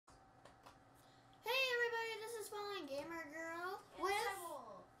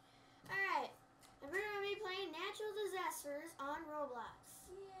Roblox.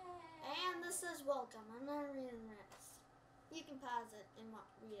 Yeah. And this says welcome. I'm not reading this. You can pause it and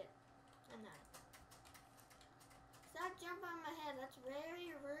read it. I'm not. Stop jumping on my head. That's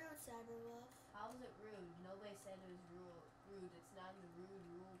very rude, Cyberwolf. How is it rude? Nobody said it was rude. It's not in the rude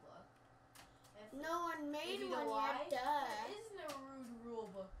rule book. No one made you one know why? yet, duh. There isn't a rude rule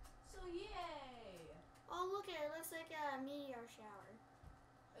book. So yay! Oh, look at it. It looks like a meteor shower.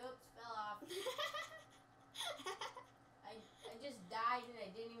 Oops, fell off. I just died and I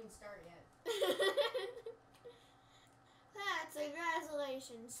didn't even start yet. That's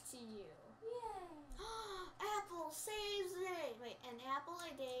congratulations to you. Yay! Apple saves the day. Wait, an apple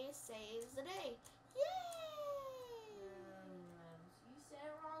a day saves the day. Yay! You said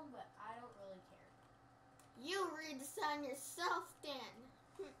it wrong, but I don't really care. You read the sign yourself then.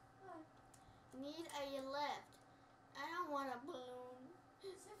 Need a lift. I don't want a balloon.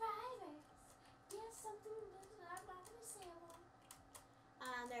 Survivors. Yes, something that I'm not going to say about.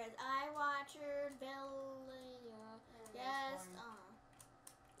 There's Eye Watcher, Billy. Yes.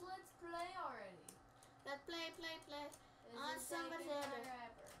 Let's play already. Let's play. On somebody's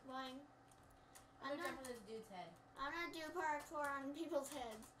head. Boing. I'm gonna jump on this dude's head. I'm gonna do parkour on people's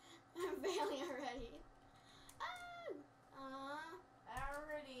heads. I'm failing already. I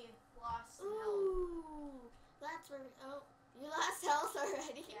already lost some health. Ooh, that's where. Oh, you lost health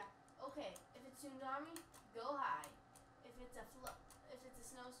already. Yeah. Okay. If it's tsunami, go high. If it's a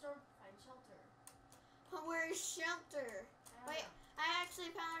snowstorm, find shelter. But where's shelter? Wait, Know. I actually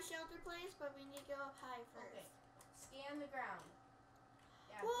found a shelter place, but we need to go up high first. Okay. Scan the ground.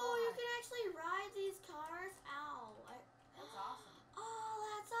 Yeah, whoa, you can actually ride these cars. Ow. That's awesome. Oh,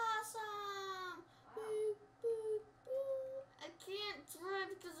 that's awesome. Wow. Boop, boop, boop. I can't drive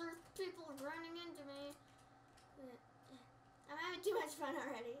because there's people running into me. I'm having too much fun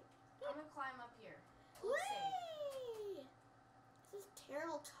already. I'm going to climb up here. Whee! This is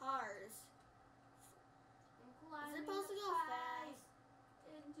terrible cars. Is it supposed to go fast?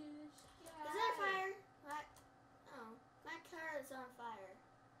 Into the sky. Is that fire? What? Oh, my car is on fire.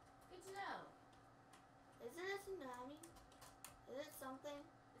 Good to know. Is it a tsunami? Is it something?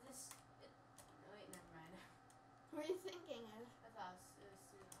 Is this... No, wait, never mind. What are you thinking of? I thought it was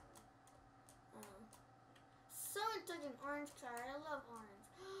tsunami. Oh. Someone took an orange car. I love orange.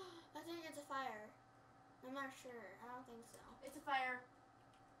 I think it's a fire. I'm not sure. I don't think so. It's a fire.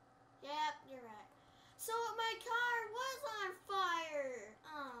 Yep, you're right. So my car was on fire.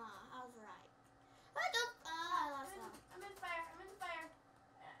 I was right. What the? I lost health. I'm in fire. I'm in the fire.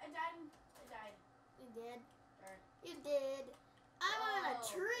 I died. You did. Darn. You did. I'm on a It's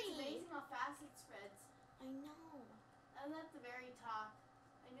tree. amazing how fast it spreads. I know. I'm at the very top.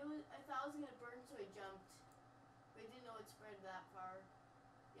 I thought I was gonna burn, so I jumped. But I didn't know it spread that far.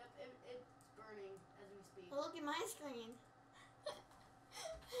 Yep, it's burning as we speak. Well, look at my screen.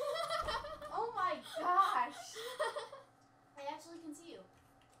 Oh my gosh! I actually can see you.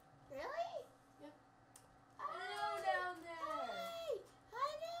 Really? Yep. Hello down there. Hi. How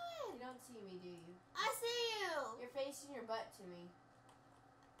you You doing? don't see me, do you? I see you. You're facing your butt to me.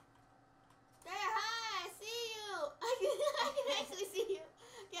 There, hi, I see you. I can actually see you.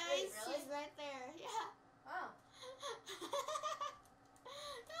 Guys, Wait, really? she's right there. Yeah. Oh,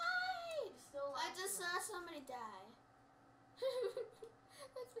 Hi. you're still I alive. just saw somebody die.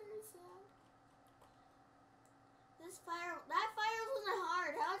 That's very sad. That fire wasn't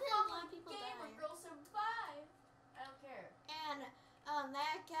hard. How did a lot of people Gamer die? girl survive. I don't care. And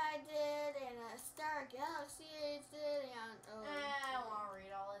that guy did, and Star Galaxy Age did, and I don't want to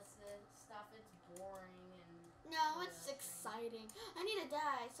read all this stuff. It's boring and. no, it's exciting. I need to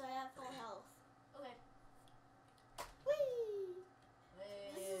die, so I have full health. Okay. Whee!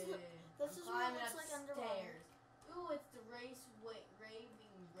 Hey, This is what it climbing looks like underwater. upstairs. Ooh, it's the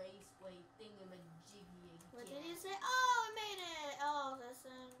raving raceway thingamajiggy again. What did you say? Oh, I made it! Oh,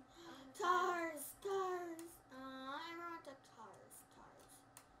 listen. Cars! I wrote the cars.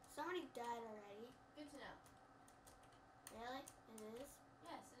 Somebody died already. Good to know. Really? It is?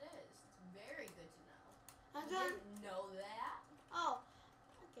 Yes, it is. It's very good to know. I'm You going. didn't know that? Oh,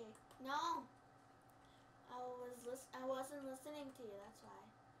 okay. No. I wasn't listening to you, that's why.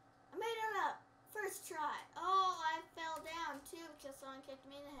 I made it up! First try. Oh, I fell down too because someone kicked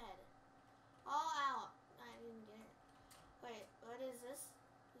me in the head. Oh, ow. I didn't get it. Wait, what is this?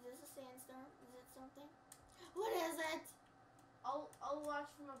 Is this a sandstorm? Is it something? What is it? I'll watch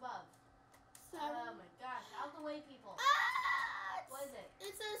from above. Sorry. Oh my gosh, out the way, people. Ah! What is it?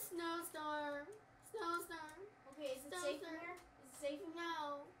 It's a snowstorm. Snowstorm. Okay, is it safe in here? Is it safe in here?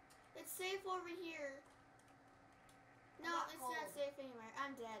 No. It's safe over here. No, not it's cold. not safe anywhere.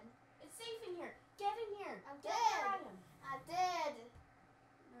 I'm dead. It's safe in here. get in here. I Get did. where I am. I did.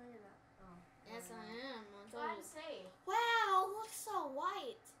 No, you're not. Oh. Yes, I am. So I'm safe. Wow, it looks so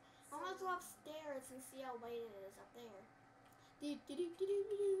white. I'm gonna go upstairs and see how white it is up there.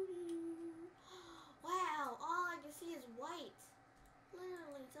 Wow, all I can see is white.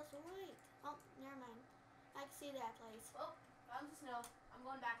 Literally, just white. Oh, never mind. I can see that place. Oh, found the snow. I'm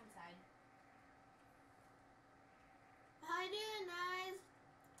going back inside. How you doing, guys?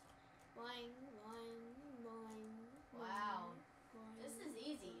 Boing, boing, boing. Wow. Boing, This is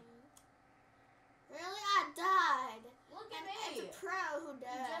easy. boing. Really? I died. Look at And me. it's a pro who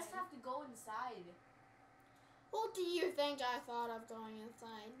died. You just have to go inside. What do you think I thought of going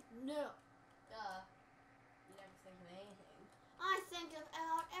inside? No. Duh. You never think of anything. I think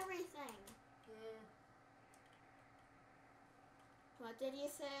about everything. Yeah. What did you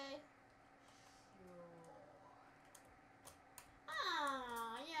say? Sure.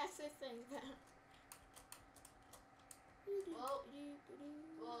 Ah, yes, I think that. Whoa.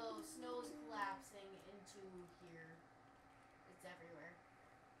 Whoa, snow's collapsing into here. It's everywhere.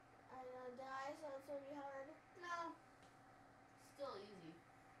 Are you gonna die, so it's gonna be hard? No. Still easy.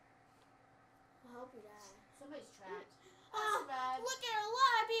 I hope you die. Somebody's trapped. I Oh, survived. look at a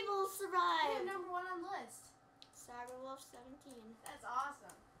lot of people I'm survived. number 1 on the list. Cyberwolf 17. That's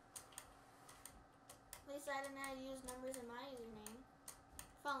awesome. At least I didn't have to use numbers in my username.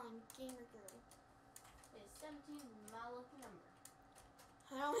 Fallen gamer girl. Wait, 17 is my lucky number.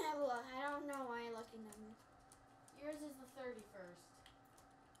 I don't know my lucky number. Yours is the 31st.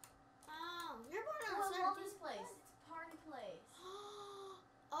 Oh, you're born Oh, on I the love 17th. this place. It's a party place.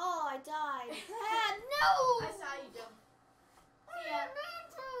 Oh, I died. Ah, no! I saw you jump. I See ya. didn't mean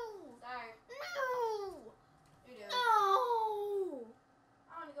to. Sorry. No! You do. No!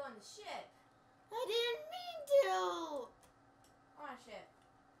 I want to go on the ship. I didn't mean to. I want a ship.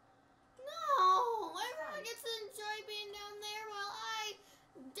 No! Everyone gets to enjoy being down there while I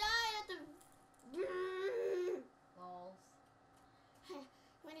died at the... Lols.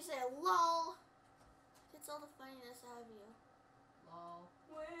 When you say lol, it's all the funniness out of you. Lol.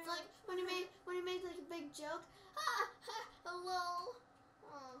 It's like when you make like a big joke. Ha ha, a lol.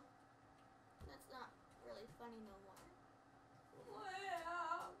 Oh, that's not really funny no more.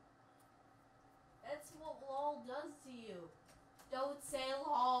 Wow. That's what lol does to you. Don't say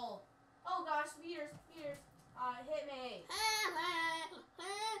lol. Oh gosh, meters. Hit me.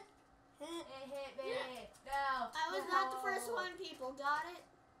 It hit me. No. I was not the first one, people. Got it?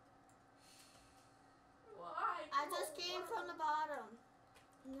 Why? I just came from the bottom.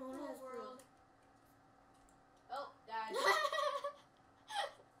 No one has world. proof. Oh, died.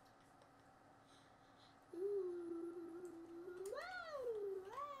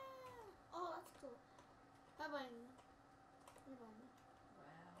 Oh, that's cool. Bye-bye.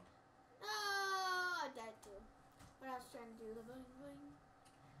 Wow. No, I died too. When I was trying to do the boing boing.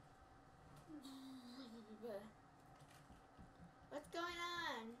 What's going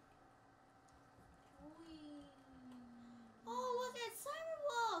on? Wee. Oh, look at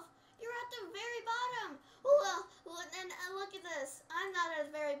Cyberwolf! You're at the very bottom. Well, and look at this. I'm not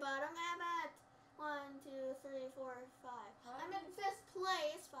at the very bottom. I'm at 1, 2, 3, 4, 5. I'm in 5th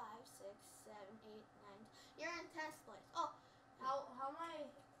place. 5, 6, 7, 8, 9. You're in 10th place. Oh, How am I?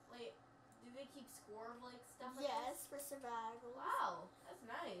 Wait, do they keep score of like stuff? Like yes, this? for survival. Wow, that's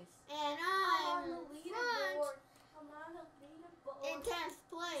nice. And I'm on I'm the front leaderboard. I'm on the leaderboard. in 10th This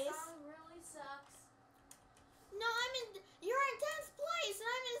place. song really sucks. No, you're in 10th place and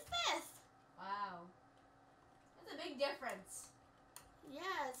I'm in 5th. Wow, that's a big difference.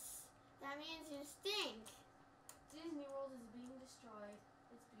 Yes, that means you stink. Disney World is being destroyed.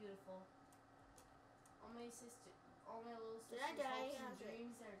 It's beautiful. All my little Did I sister's die? hopes and Okay.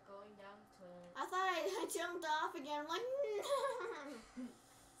 dreams are going down the toilet. I thought I jumped off again. I'm like,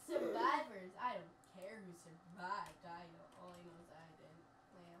 Survivors. I don't care who survived. All I know is I didn't.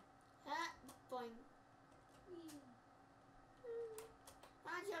 Well. ah, boing.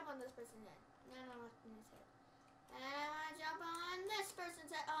 I jump on this person's head. No, no, on his head. And I jump on this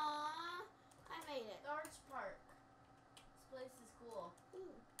person's head. Aww, I made it. The Arch Park. This place is cool.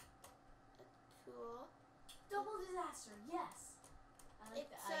 Ooh, that's cool. Double disaster. Yes. I like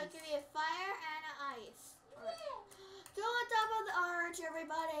the So ice. it can be a fire and an ice. Yeah. Go on top of the arch,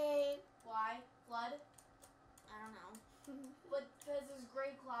 everybody. Why? Flood? I don't know. But because there's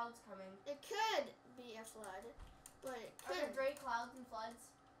gray clouds coming. It could be a flood, but it Are there could gray clouds and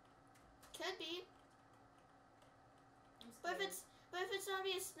floods? be. I'm But scared. if it's gonna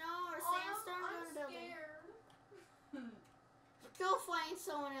be a snow or sandstorm, go I'm to the building. scared. Go find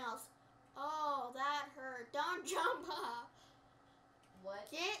someone else. Oh, that hurt. Don't jump off. What?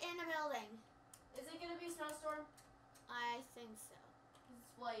 Get in the building. Is it gonna be a snowstorm? I think so.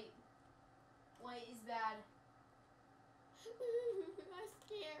 It's white. White is bad. I'm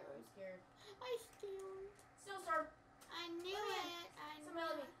scared. I'm scared. I'm scared. Snowstorm. I knew it. I knew Somebody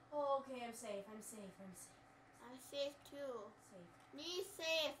let me. it. Oh, okay. I'm safe. I'm safe. I'm safe. I'm safe too. Safe. Me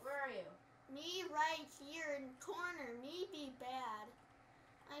safe. Where are you? Me right here in corner. Me be bad.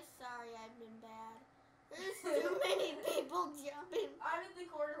 I'm sorry I've been bad. There's too many people jumping. I'm in the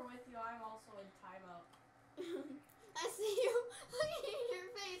corner with you. I'm also in timeout. I see you. Look at your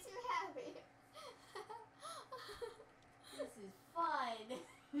face. You're happy. This is fun.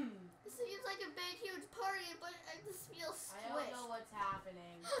 This seems like a big, huge party, but I just feel squished. I don't know what's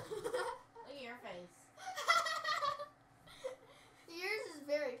happening. Look at your face. Yours is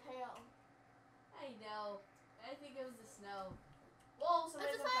very pale. I know. I think it was the snow. Whoa,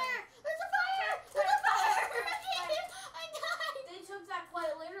 There's somebody's a on fire! fire. There's a fire! There's a fire! I died! They took that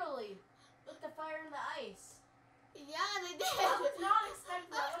quite literally. Look, the fire in the ice. Yeah, they did. I was not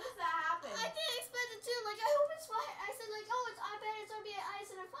expecting that. When does that happen? I didn't expect it too. Like, I hope it's fire. I said, like, oh, I bet it's gonna be an ice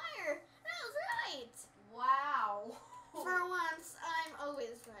and a fire. That was right. Wow. For once, I'm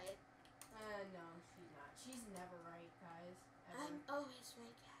always right. No, she's not. She's never right, guys. Ever. I'm always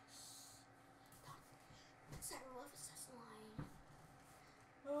right, guys. Sarah Wolf is just lying.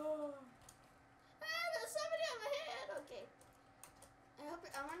 Oh. Ah, there's somebody on my head. Okay.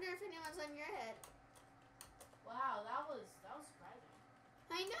 I wonder if anyone's on your head. Wow, that was surprising.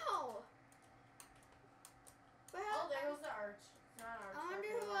 I know. Well, Oh, there goes the arch. It's not an arch. I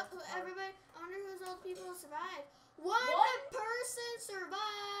wonder okay, well, who it's a park. everybody. I wonder who's old people who survived. One person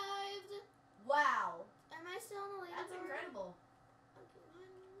survived. Wow. Am I still on the leaderboard? That's incredible. Okay, 1,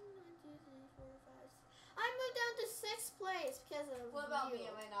 2, 3, 4, 5. I moved down to 6th place because of What about you. me?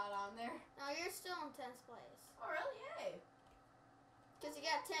 Am I not on there? No, you're still in 10th place. Oh, really? Yay. Because you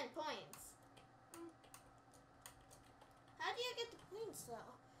got 10 points. How do you get the points though?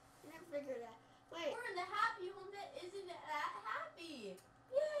 I never figured that. Wait. We're in the happy home that isn't that happy.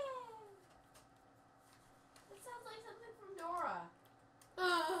 Yay. That sounds like something from Dora.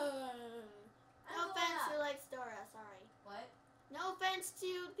 No offense who likes Dora, sorry. What? No offense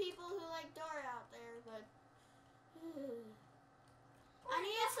to people who like Dora out there, but I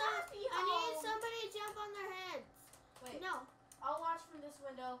need somebody to jump on their heads. Wait. No. I'll watch from this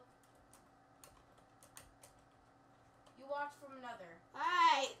window. You watch from another.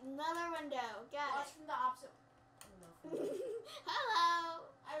 Alright, another window. Got Watch from the opposite window. it. Hello.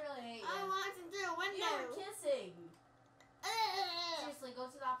 I really hate you. I'm watching through a window. You're kissing. Seriously, go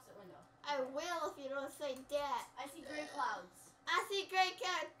to the opposite window. I will if you don't say that. I see gray clouds. I see gray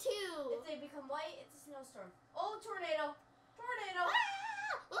cat too. If they become white, it's a snowstorm. Oh, tornado. Tornado.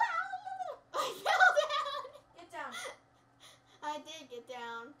 I fell down. Get down. I did get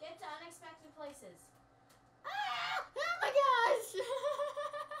down. Get to unexpected places. Oh my gosh!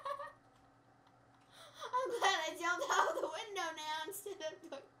 I'm glad I jumped out of the window now instead of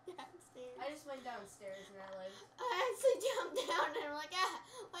going downstairs. I just went downstairs and I lived. I actually jumped down and I'm like,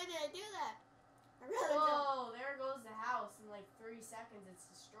 why did I do that? I rather jump. Whoa, there goes the house. In like 3 seconds, it's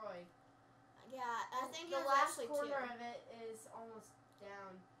destroyed. Yeah, I think the it was last actually corner 2. of it is almost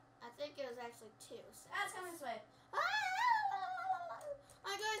down. I think it was actually 2 seconds. That's coming this way.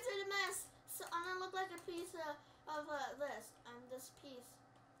 I'm going through the mess. So I'm gonna look like a piece of this. I'm this piece.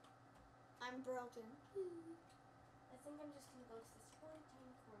 I'm broken. I think I'm just gonna go to this one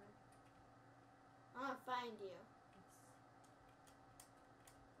tiny corner. I'm gonna find you.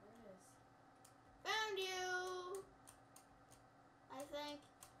 There it is. Found you! I think.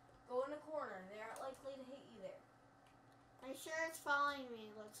 Go in the corner. They aren't likely to hit you there. I'm sure it's following me,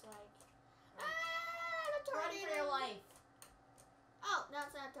 looks like. The Run tornado! for your life. Oh, no,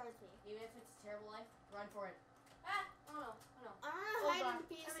 it's not towards me. Even if it's a terrible life, run for it. Ah! Oh no. Oh no. I'm gonna Hold hide on.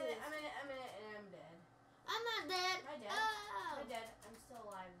 in pieces. I'm in it, and I'm dead. I'm not dead. Am I dead? Oh. I'm dead. I'm still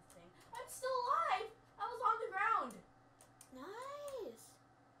alive, this thing. I'm still alive! I was on the ground. Nice.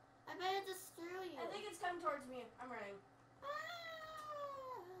 I bet it just threw you. I think it's coming towards me. I'm running. Ah.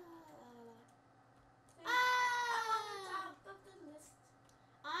 See? I'm on the top of the list.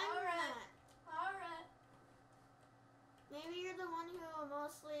 I'm Alright. not. Alright. Maybe you're the one who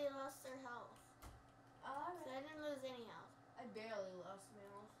mostly lost their health. So Alright. I didn't lose any health. I barely lost my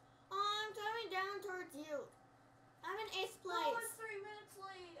health. Oh, I'm coming down towards you. I'm in 8th Oh, place. I'm 3 minutes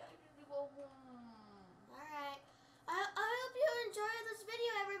late. I need to go home. Alright. I hope you enjoyed this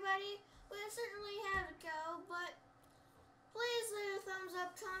video, everybody. We certainly had to go, but please leave a thumbs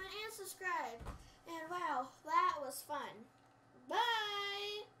up, comment, and subscribe. And wow, that was fun.